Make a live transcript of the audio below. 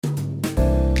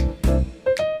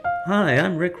Hi,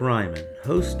 I'm Rick Ryman,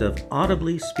 host of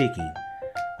Audibly Speaking,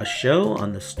 a show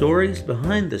on the stories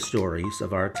behind the stories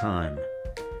of our time.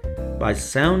 By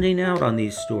sounding out on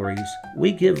these stories,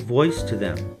 we give voice to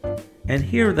them and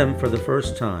hear them for the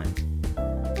first time.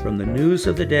 From the news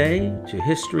of the day to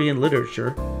history and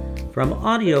literature, from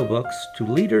audiobooks to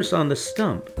leaders on the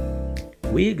stump,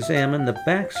 we examine the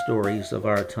backstories of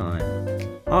our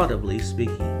time, audibly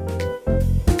speaking.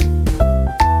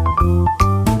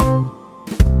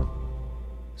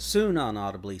 Soon on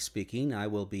Audibly Speaking, I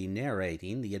will be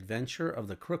narrating The Adventure of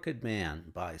the Crooked Man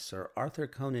by Sir Arthur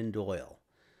Conan Doyle,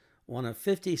 one of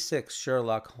 56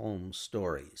 Sherlock Holmes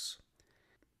stories.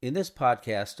 In this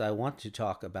podcast, I want to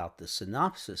talk about the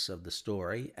synopsis of the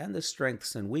story and the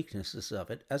strengths and weaknesses of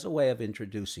it as a way of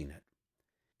introducing it.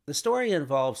 The story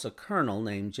involves a colonel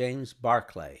named James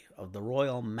Barclay of the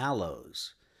Royal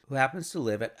Mallows, who happens to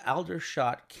live at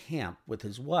Aldershot Camp with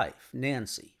his wife,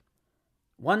 Nancy.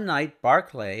 One night,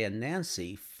 Barclay and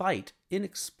Nancy fight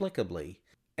inexplicably,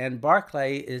 and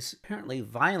Barclay is apparently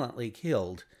violently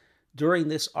killed during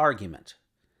this argument.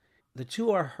 The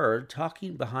two are heard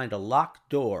talking behind a locked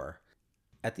door,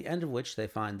 at the end of which they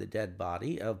find the dead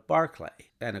body of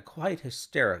Barclay and a quite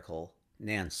hysterical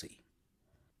Nancy.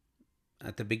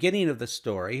 At the beginning of the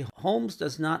story, Holmes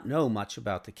does not know much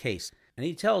about the case, and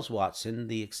he tells Watson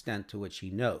the extent to which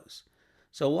he knows.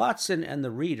 So Watson and the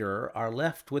reader are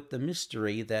left with the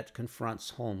mystery that confronts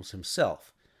Holmes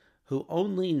himself, who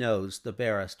only knows the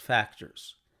barest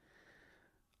factors.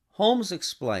 Holmes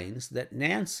explains that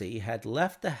Nancy had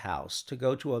left the house to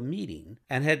go to a meeting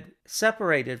and had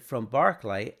separated from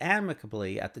Barclay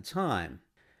amicably at the time,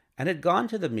 and had gone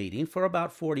to the meeting for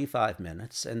about 45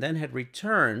 minutes and then had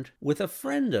returned with a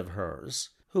friend of hers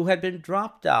who had been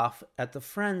dropped off at the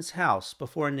friend's house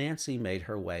before Nancy made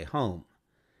her way home.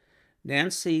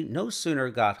 Nancy no sooner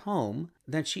got home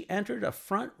than she entered a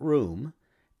front room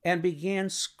and began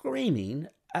screaming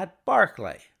at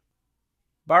Barclay.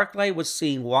 Barclay was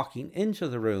seen walking into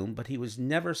the room, but he was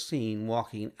never seen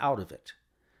walking out of it.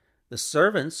 The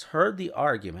servants heard the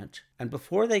argument, and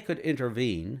before they could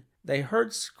intervene, they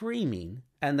heard screaming,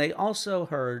 and they also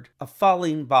heard a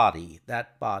falling body,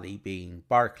 that body being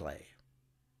Barclay.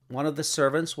 One of the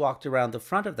servants walked around the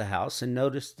front of the house and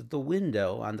noticed that the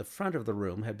window on the front of the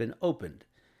room had been opened.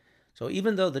 So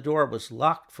even though the door was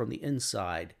locked from the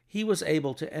inside, he was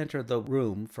able to enter the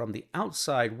room from the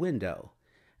outside window,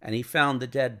 and he found the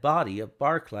dead body of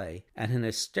Barclay and an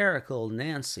hysterical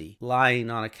Nancy lying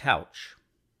on a couch.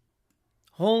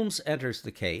 Holmes enters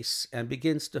the case and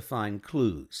begins to find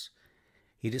clues.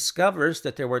 He discovers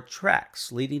that there were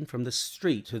tracks leading from the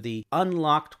street to the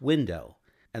unlocked window,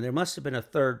 and there must have been a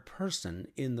third person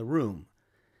in the room.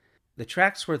 The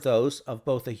tracks were those of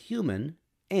both a human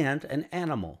and an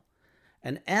animal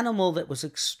that was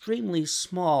extremely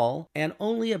small and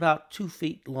only about 2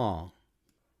 feet long.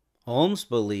 Holmes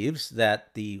believes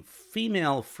that the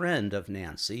female friend of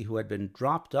Nancy, who had been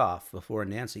dropped off before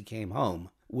Nancy came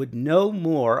home, would know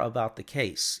more about the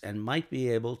case and might be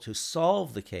able to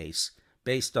solve the case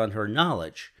based on her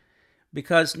knowledge,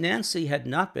 because Nancy had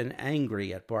not been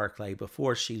angry at Barclay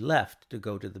before she left to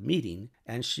go to the meeting,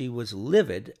 and she was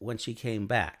livid when she came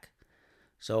back.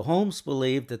 So Holmes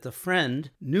believed that the friend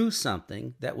knew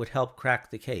something that would help crack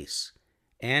the case,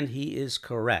 and he is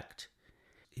correct.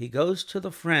 He goes to the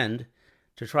friend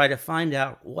to try to find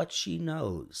out what she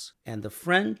knows, and the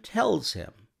friend tells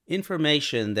him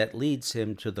information that leads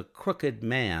him to the crooked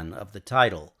man of the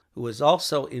title, who is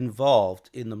also involved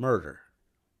in the murder.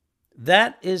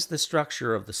 That is the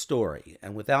structure of the story,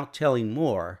 and without telling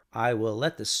more, I will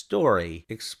let the story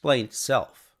explain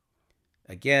itself.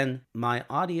 Again, my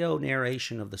audio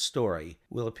narration of the story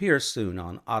will appear soon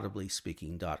on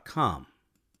audiblyspeaking.com.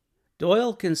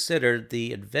 Doyle considered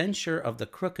The Adventure of the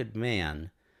Crooked Man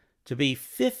to be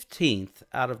 15th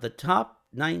out of the top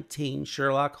 19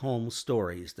 Sherlock Holmes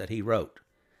stories that he wrote.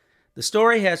 The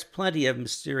story has plenty of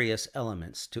mysterious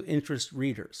elements to interest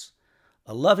readers.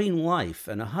 A loving wife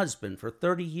and a husband for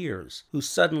 30 years who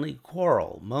suddenly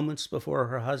quarrel moments before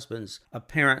her husband's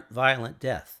apparent violent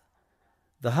death.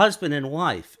 The husband and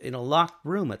wife in a locked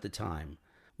room at the time,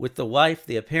 with the wife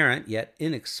the apparent yet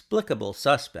inexplicable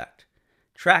suspect.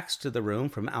 Tracks to the room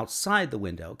from outside the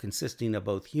window consisting of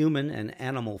both human and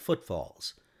animal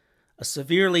footfalls. A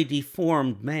severely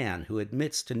deformed man who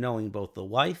admits to knowing both the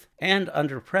wife and,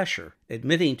 under pressure,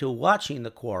 admitting to watching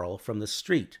the quarrel from the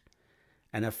street.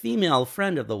 And a female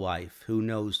friend of the wife who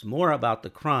knows more about the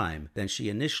crime than she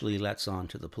initially lets on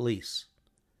to the police.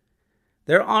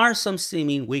 There are some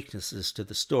seeming weaknesses to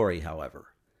the story, however.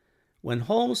 When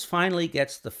Holmes finally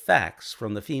gets the facts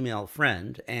from the female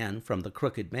friend and from the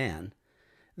crooked man,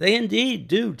 They indeed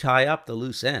do tie up the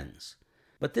loose ends.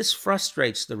 But this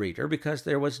frustrates the reader because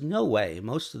there was no way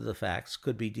most of the facts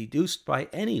could be deduced by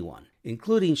anyone,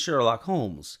 including Sherlock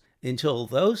Holmes, until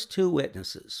those two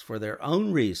witnesses, for their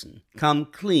own reason, come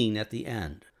clean at the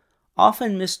end.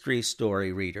 Often mystery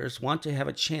story readers want to have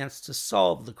a chance to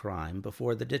solve the crime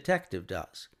before the detective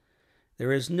does.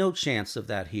 There is no chance of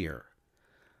that here.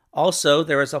 Also,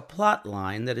 there is a plot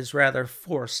line that is rather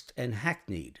forced and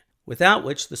hackneyed, without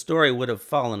which the story would have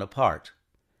fallen apart.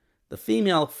 The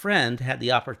female friend had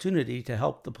the opportunity to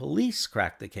help the police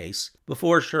crack the case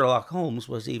before Sherlock Holmes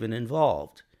was even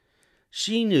involved.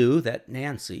 She knew that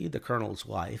Nancy, the colonel's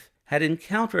wife, had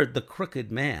encountered the crooked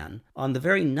man on the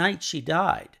very night she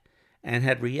died, and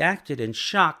had reacted in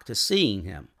shock to seeing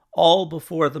him, all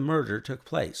before the murder took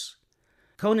place.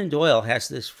 Conan Doyle has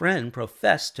this friend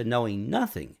profess to knowing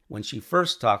nothing when she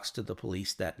first talks to the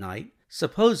police that night,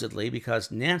 supposedly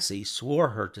because Nancy swore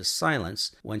her to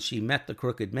silence when she met the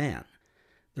crooked man.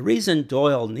 The reason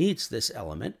Doyle needs this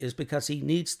element is because he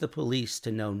needs the police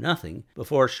to know nothing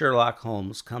before Sherlock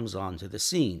Holmes comes onto the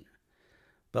scene.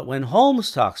 But when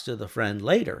Holmes talks to the friend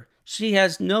later, she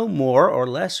has no more or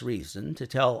less reason to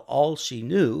tell all she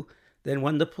knew than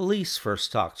when the police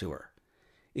first talked to her.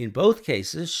 In both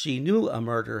cases, she knew a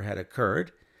murder had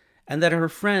occurred and that her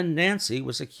friend Nancy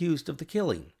was accused of the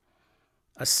killing.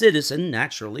 A citizen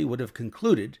naturally would have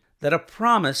concluded that a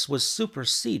promise was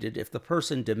superseded if the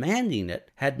person demanding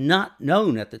it had not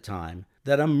known at the time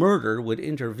that a murder would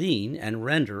intervene and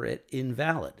render it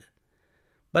invalid.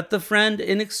 But the friend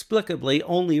inexplicably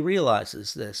only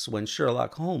realizes this when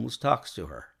Sherlock Holmes talks to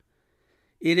her.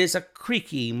 It is a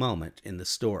creaky moment in the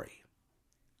story.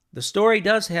 The story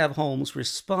does have Holmes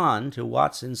respond to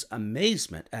Watson's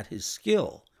amazement at his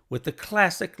skill with the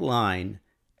classic line,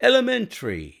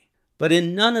 "Elementary." But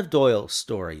in none of Doyle's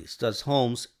stories does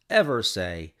Holmes ever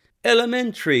say,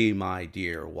 "Elementary, my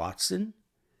dear Watson."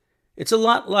 It's a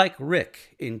lot like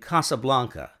Rick in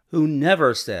Casablanca, who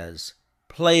never says,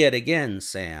 "Play it again,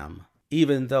 Sam,"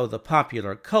 even though the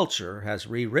popular culture has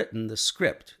rewritten the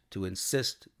script to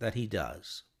insist that he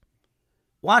does.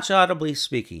 Watch Audibly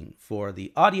Speaking for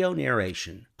the audio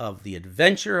narration of The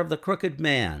Adventure of the Crooked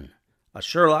Man, a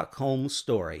Sherlock Holmes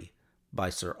story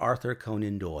by Sir Arthur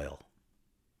Conan Doyle.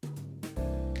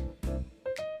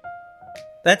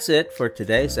 That's it for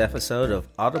today's episode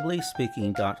of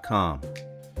AudiblySpeaking.com.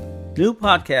 New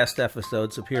podcast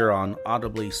episodes appear on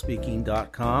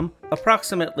AudiblySpeaking.com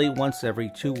approximately once every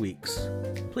 2 weeks.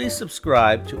 Please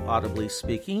subscribe to Audibly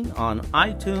Speaking on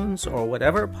iTunes or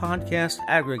whatever podcast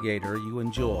aggregator you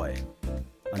enjoy.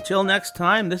 Until next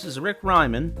time, this is Rick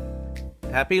Ryman.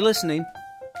 Happy listening.